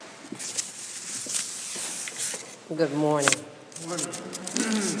Good morning.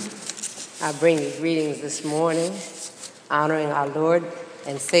 I bring you greetings this morning, honoring our Lord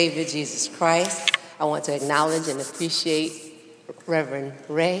and Savior Jesus Christ. I want to acknowledge and appreciate Reverend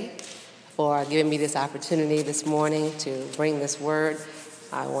Ray for giving me this opportunity this morning to bring this word.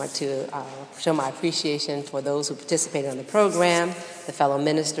 I want to show my appreciation for those who participated on the program, the fellow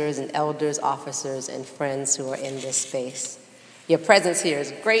ministers and elders, officers, and friends who are in this space. Your presence here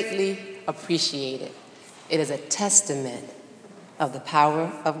is greatly appreciated. It is a testament of the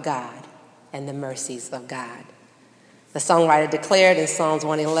power of God and the mercies of God. The songwriter declared in Psalms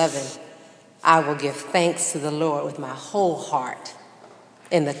 111, "I will give thanks to the Lord with my whole heart,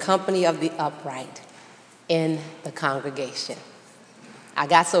 in the company of the upright, in the congregation." I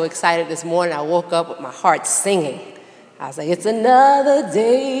got so excited this morning, I woke up with my heart singing. I was like, it's another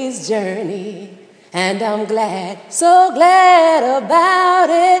day's journey, and I'm glad, so glad about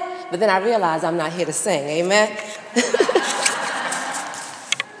it. But then I realized I'm not here to sing, amen?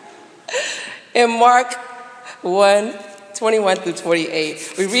 In Mark 1:21 through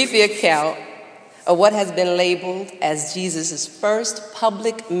 28, we read the account of what has been labeled as Jesus' first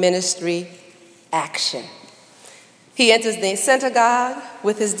public ministry action. He enters the synagogue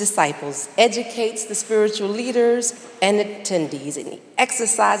with his disciples, educates the spiritual leaders and attendees, and he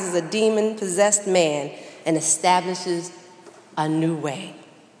exorcises a demon-possessed man and establishes a new way,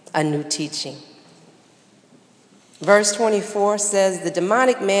 a new teaching. Verse 24 says, the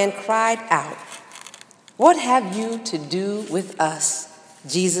demonic man cried out, "What have you to do with us,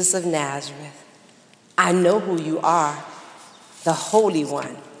 Jesus of Nazareth? I know who you are, the Holy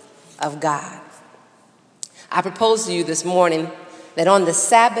One of God." I propose to you this morning that on the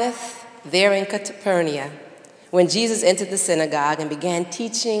Sabbath there in Capernaum, when Jesus entered the synagogue and began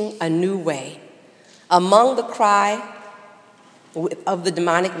teaching a new way, among the cry of the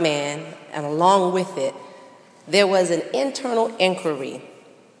demonic man and along with it, there was an internal inquiry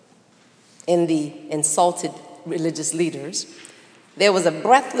in the insulted religious leaders. There was a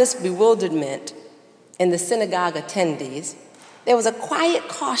breathless bewilderment in the synagogue attendees. There was a quiet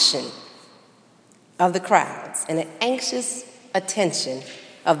caution of the crowds and an anxious attention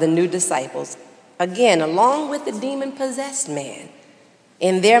of the new disciples. Again, along with the demon-possessed man,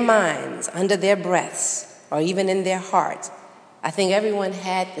 in their minds, under their breaths, or even in their hearts, I think everyone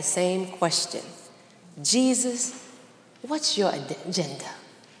had the same question. Jesus, what's your agenda?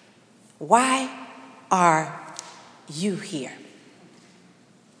 Why are you here?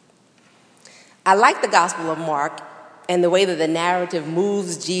 I like the Gospel of Mark and the way that the narrative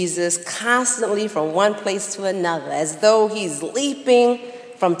moves Jesus constantly from one place to another, as though he's leaping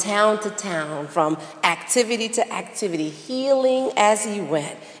from town to town, from activity to activity, healing as he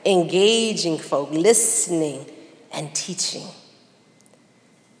went, engaging folk, listening and teaching.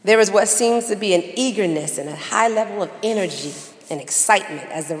 There is what seems to be an eagerness and a high level of energy and excitement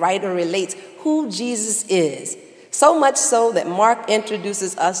as the writer relates who Jesus is, so much so that Mark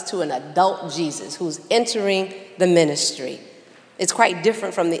introduces us to an adult Jesus who's entering the ministry. It's quite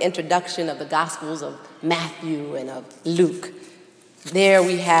different from the introduction of the Gospels of Matthew and of Luke. There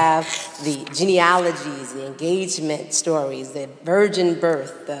we have the genealogies, the engagement stories, the virgin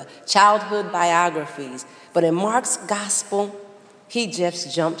birth, the childhood biographies. But in Mark's Gospel, he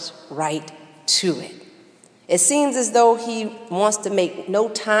just jumps right to it. It seems as though he wants to make no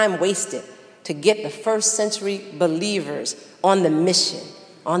time wasted to get the first century believers on the mission,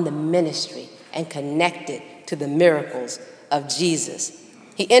 on the ministry, and connected to the miracles of Jesus.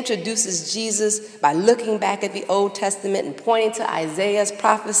 He introduces Jesus by looking back at the Old Testament and pointing to Isaiah's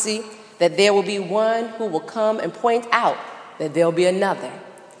prophecy that there will be one who will come and point out that there'll be another.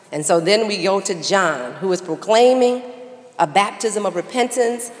 And so then we go to John, who is proclaiming a baptism of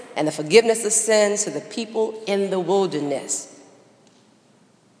repentance and the forgiveness of sins to the people in the wilderness.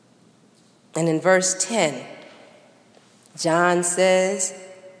 And in verse 10, John says,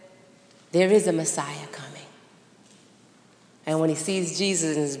 there is a Messiah coming. And when he sees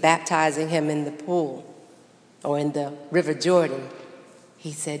Jesus and is baptizing him in the pool or in the River Jordan,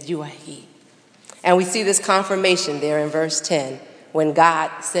 he said, "You are he." And we see this confirmation there in verse 10 when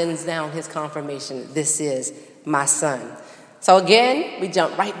God sends down his confirmation, "This is my son." So again, we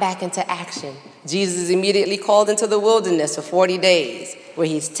jump right back into action. Jesus is immediately called into the wilderness for 40 days, where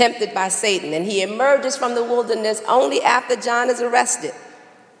he's tempted by Satan, and he emerges from the wilderness only after John is arrested.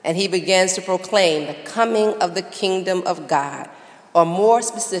 And he begins to proclaim the coming of the kingdom of God, or more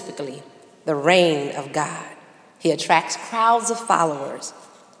specifically, the reign of God. He attracts crowds of followers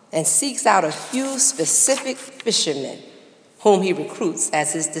and seeks out a few specific fishermen whom he recruits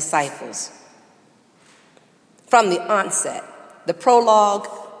as his disciples. From the onset, the prologue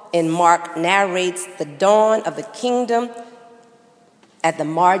in Mark narrates the dawn of the kingdom at the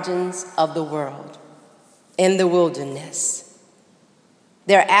margins of the world, in the wilderness.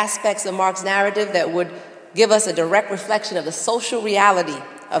 There are aspects of Mark's narrative that would give us a direct reflection of the social reality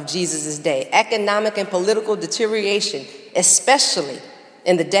of Jesus' day. Economic and political deterioration, especially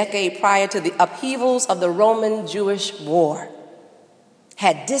in the decade prior to the upheavals of the Roman-Jewish War,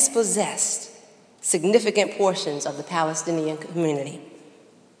 had dispossessed significant portions of the Palestinian community.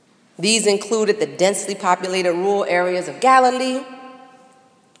 These included the densely populated rural areas of Galilee.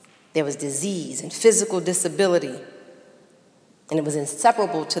 There was disease and physical disability, and it was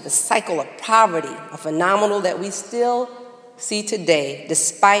inseparable to the cycle of poverty, a phenomenon that we still see today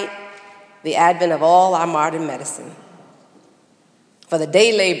despite the advent of all our modern medicine. For the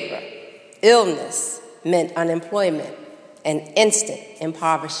day laborer, illness meant unemployment and instant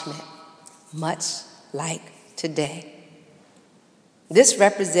impoverishment, much like today. This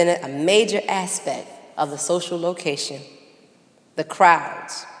represented a major aspect of the social location, the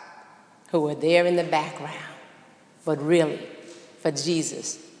crowds who were there in the background, but really for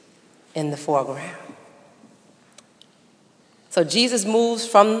Jesus in the foreground. So Jesus moves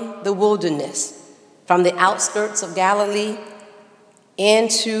from the wilderness, from the outskirts of Galilee,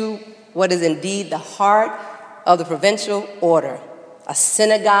 into what is indeed the heart of the provincial order, a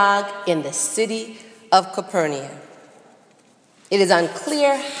synagogue in the city of Capernaum. It is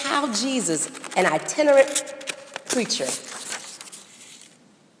unclear how Jesus, an itinerant preacher,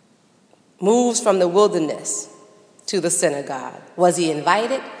 moves from the wilderness to the synagogue. Was he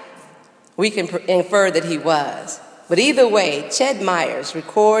invited? We can infer that he was. But either way, Ched Myers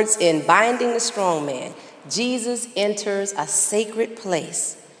records in Binding the Strong Man, Jesus enters a sacred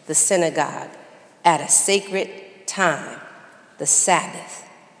place, the synagogue, at a sacred time, the Sabbath,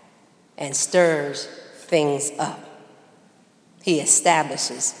 and stirs things up. He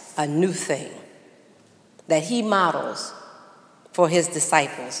establishes a new thing that he models for his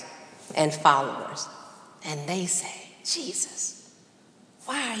disciples and followers. And they say, Jesus,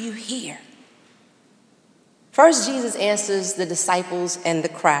 why are you here? First, Jesus answers the disciples and the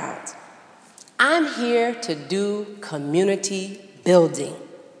crowds. I'm here to do community building.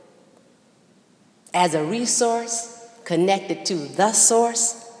 As a resource connected to the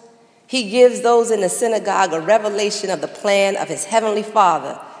source, he gives those in the synagogue a revelation of the plan of his heavenly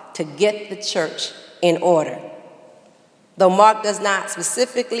Father to get the church in order. Though Mark does not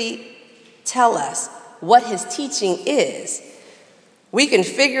specifically tell us what his teaching is, we can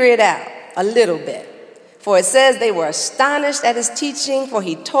figure it out a little bit. For it says they were astonished at his teaching, for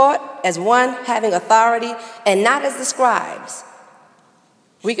he taught as one having authority and not as the scribes.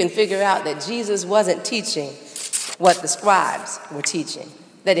 We can figure out that Jesus wasn't teaching what the scribes were teaching,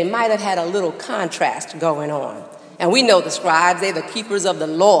 that it might have had a little contrast going on. And we know the scribes, they're the keepers of the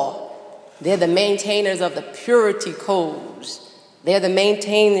law. They're the maintainers of the purity codes. They're the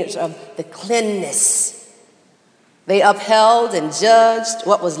maintainers of the cleanness. They upheld and judged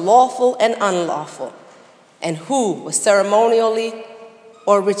what was lawful and unlawful, and who was ceremonially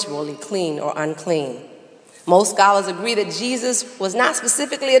or ritually clean or unclean. Most scholars agree that Jesus was not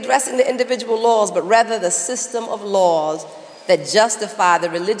specifically addressing the individual laws, but rather the system of laws that justify the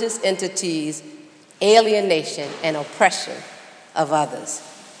religious entities' alienation and oppression of others.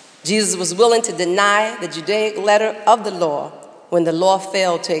 Jesus was willing to deny the Judaic letter of the law when the law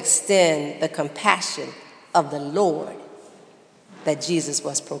failed to extend the compassion of the Lord that Jesus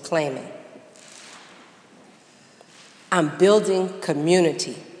was proclaiming. I'm building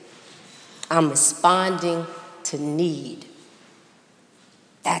community. I'm responding to need.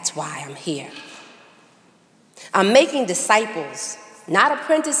 That's why I'm here. I'm making disciples, not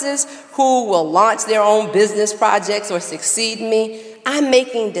apprentices who will launch their own business projects or succeed me. I'm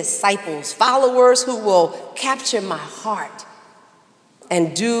making disciples, followers who will capture my heart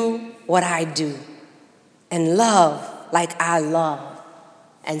and do what I do, and love like I love,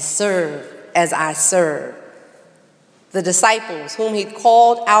 and serve as I serve. The disciples whom he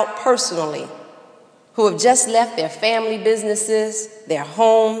called out personally, who have just left their family businesses, their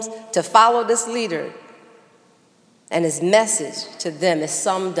homes, to follow this leader. And his message to them is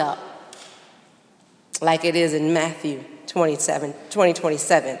summed up like it is in Matthew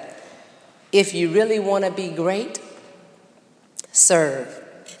 20:27. If you really want to be great, serve.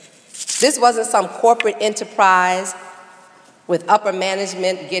 This wasn't some corporate enterprise with upper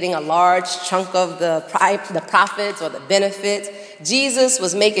management getting a large chunk of the profits or the benefits. Jesus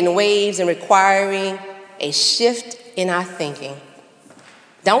was making waves and requiring a shift in our thinking.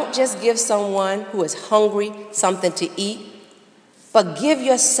 Don't just give someone who is hungry something to eat, but give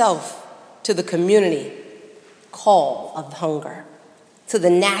yourself to the community call of hunger. to the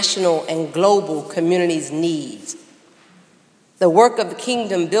national and global community's needs. The work of the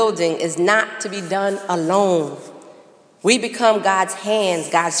kingdom building is not to be done alone. We become God's hands,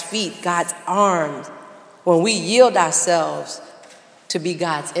 God's feet, God's arms when we yield ourselves to be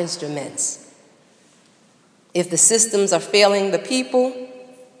God's instruments. If the systems are failing the people,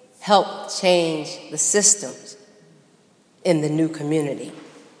 help change the systems in the new community.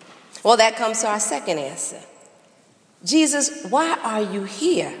 Well, that comes to our second answer. Jesus, why are you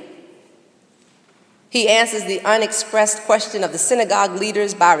here? He answers the unexpressed question of the synagogue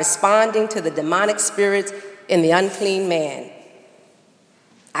leaders by responding to the demonic spirits in the unclean man.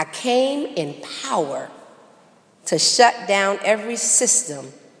 I came in power to shut down every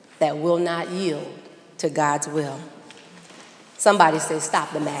system that will not yield to God's will. Somebody say,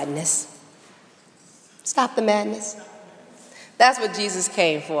 stop the madness. Stop the madness. That's what Jesus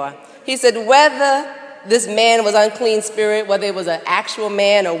came for. He said whether this man was unclean spirit, whether it was an actual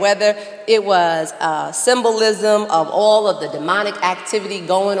man or whether it was a symbolism of all of the demonic activity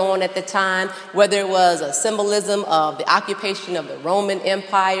going on at the time, whether it was a symbolism of the occupation of the Roman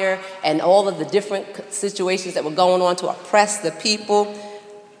Empire and all of the different situations that were going on to oppress the people.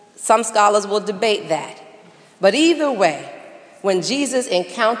 Some scholars will debate that. But either way, when Jesus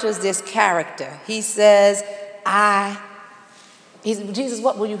encounters this character, he says, Jesus,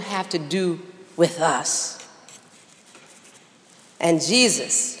 what will you have to do with us? And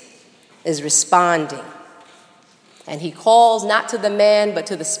Jesus is responding. And he calls not to the man, but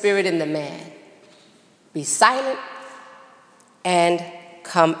to the spirit in the man. Be silent and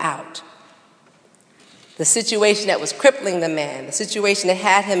come out. The situation that was crippling the man, the situation that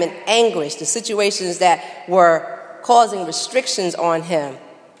had him in anguish, the situations that were causing restrictions on him,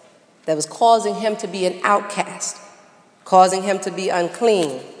 that was causing him to be an outcast, causing him to be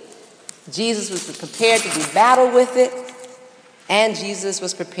unclean. Jesus was prepared to do battle with it, and Jesus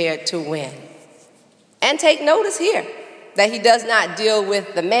was prepared to win. And take notice here that he does not deal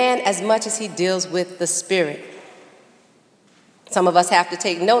with the man as much as he deals with the spirit. Some of us have to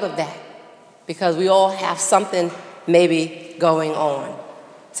take note of that because we all have something maybe going on.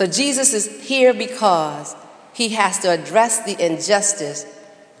 So Jesus is here because he has to address the injustice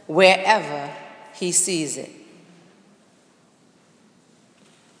wherever he sees it.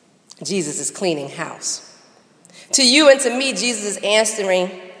 Jesus is cleaning house. To you and to me, Jesus is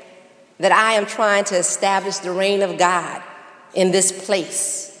answering that I am trying to establish the reign of God in this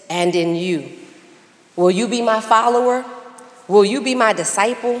place and in you. Will you be my follower? Will you be my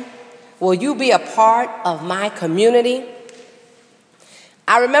disciple? Will you be a part of my community?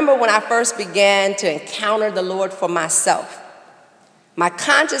 I remember when I first began to encounter the Lord for myself. My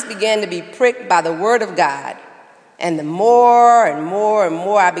conscience began to be pricked by the Word of God. And the more and more and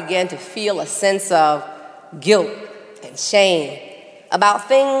more I began to feel a sense of guilt and shame about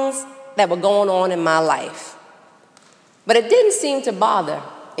things that were going on in my life. But it didn't seem to bother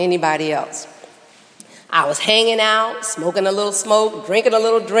anybody else. I was hanging out, smoking a little smoke, drinking a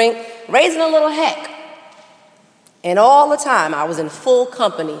little drink, raising a little heck. And all the time I was in full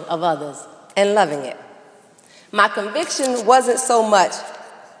company of others and loving it. My conviction wasn't so much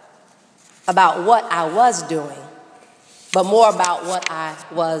about what I was doing, but more about what I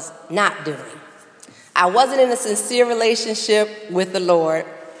was not doing. I wasn't in a sincere relationship with the Lord.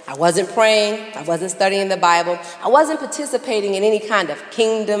 I wasn't praying. I wasn't studying the Bible. I wasn't participating in any kind of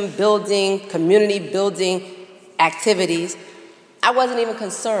kingdom building, community building activities. I wasn't even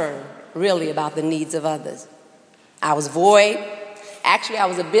concerned, really, about the needs of others. I was void. Actually, I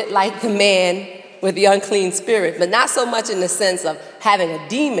was a bit like the man with the unclean spirit, but not so much in the sense of having a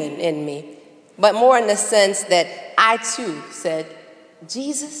demon in me, but more in the sense that I too said,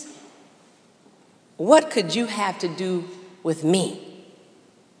 Jesus, what could you have to do with me?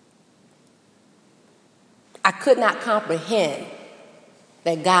 I could not comprehend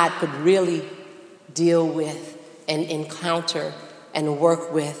that God could really deal with and encounter and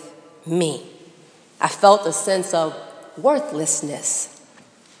work with me. I felt a sense of worthlessness.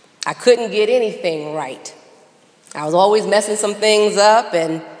 I couldn't get anything right. I was always messing some things up,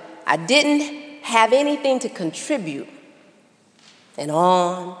 and I didn't have anything to contribute. And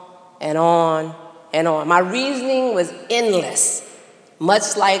on and on and on. My reasoning was endless,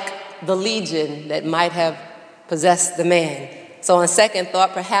 much like the legion that might have possessed the man. So on second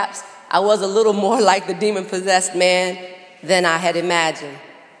thought, perhaps I was a little more like the demon-possessed man than I had imagined.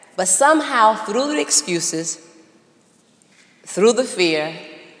 But somehow, through the excuses, through the fear,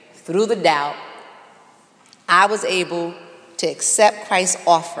 through the doubt, I was able to accept Christ's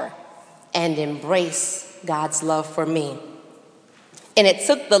offer and embrace God's love for me. And it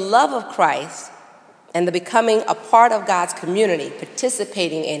took the love of Christ and the becoming a part of God's community,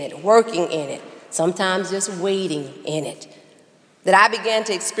 participating in it, working in it, sometimes just waiting in it, that I began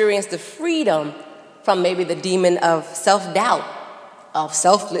to experience the freedom from maybe the demon of self-doubt, of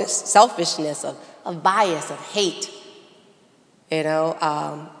selfishness, of bias, of hate,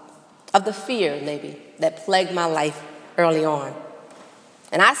 of the fear maybe that plagued my life early on.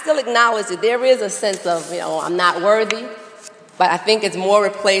 And I still acknowledge that there is a sense of, I'm not worthy, but I think it's more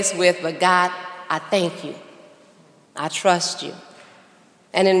replaced with, but God, I thank you. I trust you.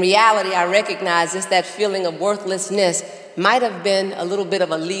 And in reality, I recognize just that feeling of worthlessness might have been a little bit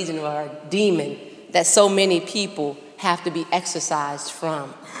of a legion or a demon that so many people have to be exorcised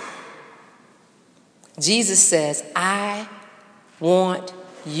from. Jesus says, I want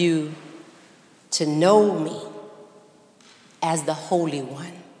you to know me as the Holy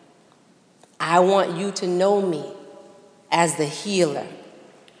One. I want you to know me as the healer.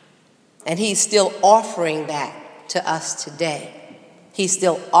 And he's still offering that to us today. He's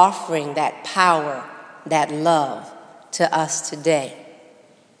still offering that power, that love to us today.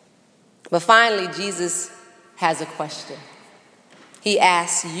 But finally, Jesus has a question. He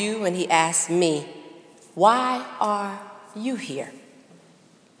asks you and he asks me, why are you here?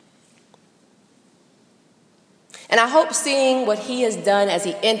 And I hope seeing what he has done as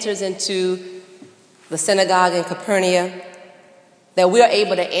he enters into the synagogue in Capernaum, that we are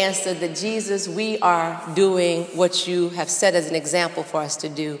able to answer that, Jesus, we are doing what you have set as an example for us to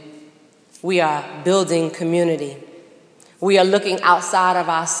do. We are building community. We are looking outside of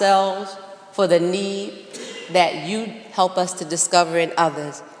ourselves for the need that you help us to discover in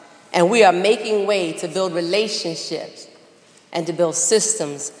others. And we are making way to build relationships and to build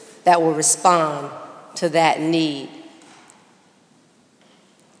systems that will respond to that need.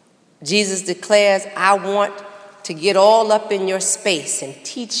 Jesus declares, I want to get all up in your space and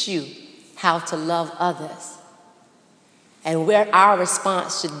teach you how to love others. And where our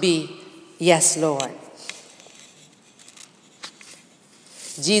response should be, yes, Lord.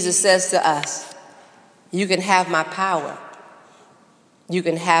 Jesus says to us, you can have my power. You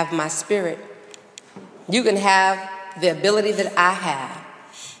can have my spirit. You can have the ability that I have.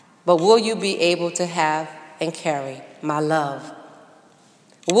 But will you be able to have and carry my love?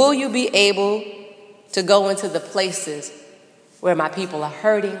 Will you be able to go into the places where my people are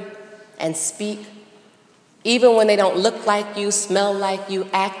hurting and speak, even when they don't look like you, smell like you,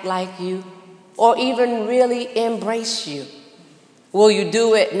 act like you, or even really embrace you? Will you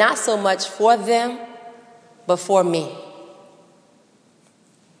do it not so much for them, but for me?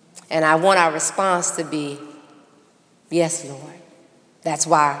 And I want our response to be, yes, Lord. That's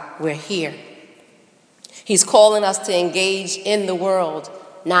why we're here. He's calling us to engage in the world,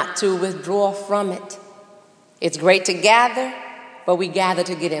 not to withdraw from it. It's great to gather, but we gather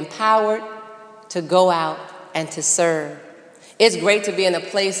to get empowered, to go out, and to serve. It's great to be in a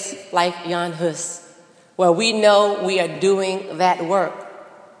place like Jan Hus, where we know we are doing that work.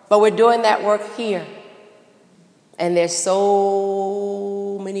 But we're doing that work here. And there's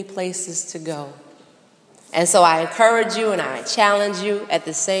so many places to go. And so I encourage you and I challenge you at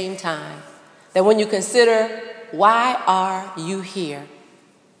the same time that when you consider why are you here,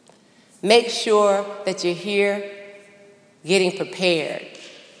 make sure that you're here getting prepared.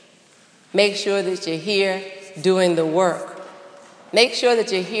 Make sure that you're here doing the work. Make sure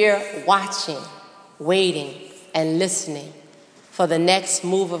that you're here watching, waiting, and listening for the next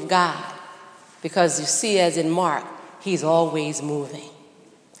move of God. Because you see, as in Mark, he's always moving.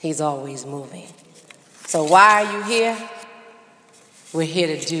 He's always moving. So why are you here? We're here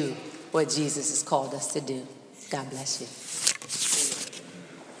to do what Jesus has called us to do. God bless you.